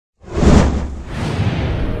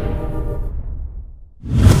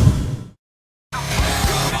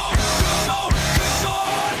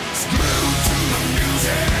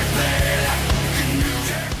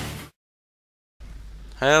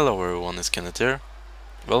Hello everyone, it's Kenneth here.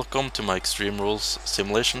 Welcome to my Extreme Rules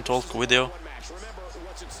simulation talk video.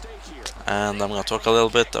 And I'm gonna talk a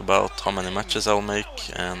little bit about how many matches I'll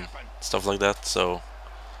make and stuff like that. So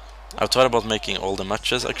I've thought about making all the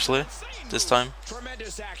matches actually this time.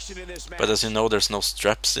 But as you know, there's no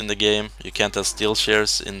straps in the game, you can't have steel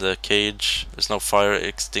shares in the cage, there's no fire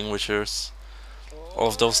extinguishers. All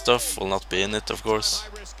of those stuff will not be in it, of course.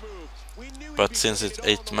 But since it's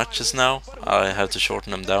 8 matches now, I have to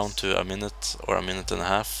shorten them down to a minute or a minute and a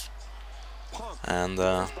half. And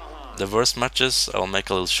the worst matches I'll make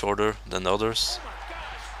a little shorter than the others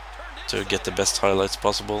to get the best highlights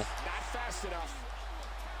possible.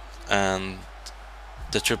 And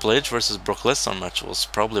the Triple H versus Brock Lesnar match was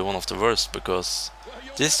probably one of the worst, because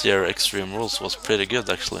this year Extreme Rules was pretty good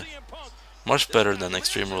actually. Much better than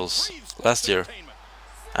Extreme Rules last year.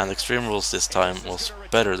 And Extreme Rules this time was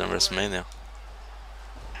better than WrestleMania.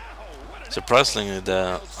 Surprisingly,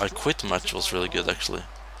 the I Quit match was really good actually.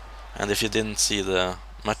 And if you didn't see the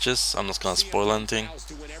matches, I'm not gonna spoil anything,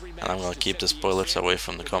 and I'm gonna keep the spoilers away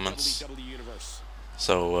from the comments.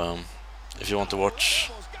 So if you want to watch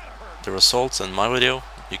the results in my video,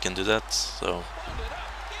 you can do that. So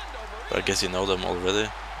but I guess you know them already.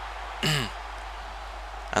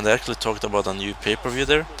 And I actually talked about a new pay-per-view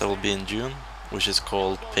there that will be in June, which is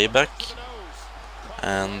called Payback,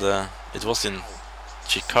 and it was in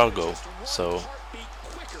Chicago, so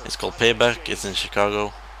it's called Payback. It's in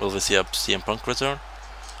Chicago. Will we see a CM Punk return?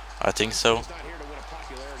 I think so,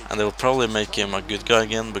 and they will probably make him a good guy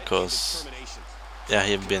again, because yeah,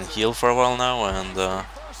 he's been heel for a while now, and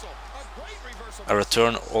a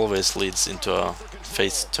return always leads into a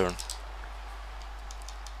face turn.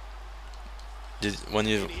 When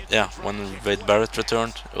Wade Barrett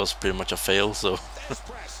returned, it was pretty much a fail, so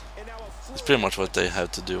it's pretty much what they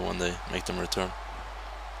have to do when they make them return.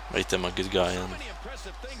 Make them a good guy and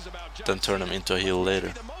then turn them into a heel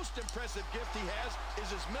later.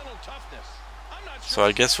 So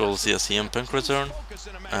I guess we'll see a CM Punk return,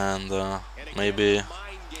 and maybe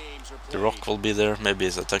The Rock will be there. Maybe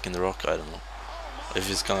he's attacking The Rock, I don't know. If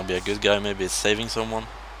he's gonna be a good guy, maybe he's saving someone.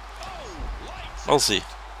 We'll see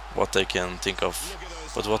what they can think of.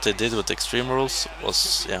 But what they did with Extreme Rules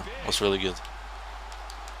was really good.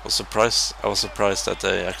 I was surprised that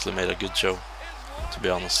they actually made a good show, to be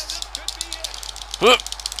honest.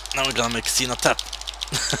 Now we're gonna make Cena tap.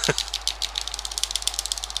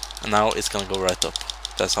 And now it's gonna go right up.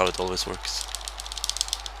 That's how it always works.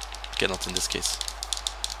 Okay, not in this case.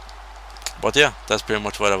 But yeah, that's pretty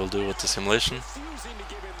much what I will do with the simulation.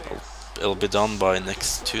 It'll be done by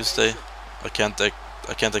next Tuesday. I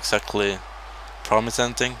can't exactly promise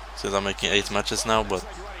anything, since I'm making 8 matches now, but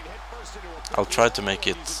I'll try to make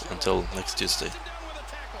it until next Tuesday.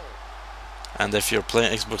 And if you're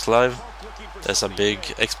playing Xbox Live, there's a big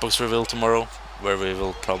Xbox reveal tomorrow, where we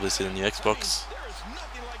will probably see the new Xbox.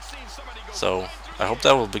 So I hope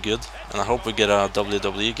that will be good, and I hope we get a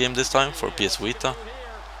WWE game this time for PS Vita,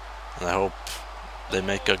 and I hope they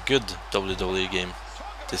make a good WWE game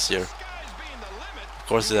this year. Of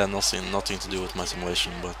course, it had nothing to do with my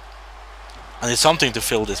simulation, but I need something to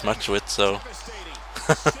fill this match with, so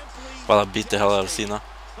while I beat the hell out of Cena.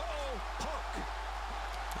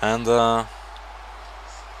 And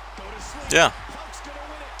yeah,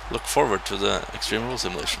 look forward to the Extreme Rules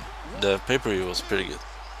simulation. The pay-per-view was pretty good.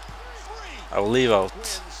 I will leave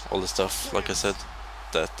out all the stuff, like I said,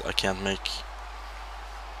 that I can't make,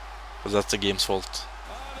 but that's the game's fault,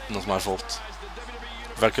 not my fault.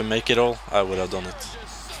 If I could make it all, I would have done it.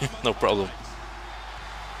 No problem.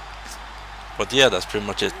 But yeah, that's pretty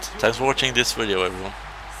much it. Thanks for watching this video, everyone.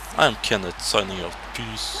 I'm Kenneth, signing out.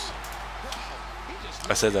 Peace.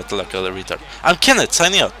 I said that like a retard. I'm Kenneth,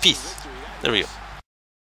 signing out. Peace. There we go.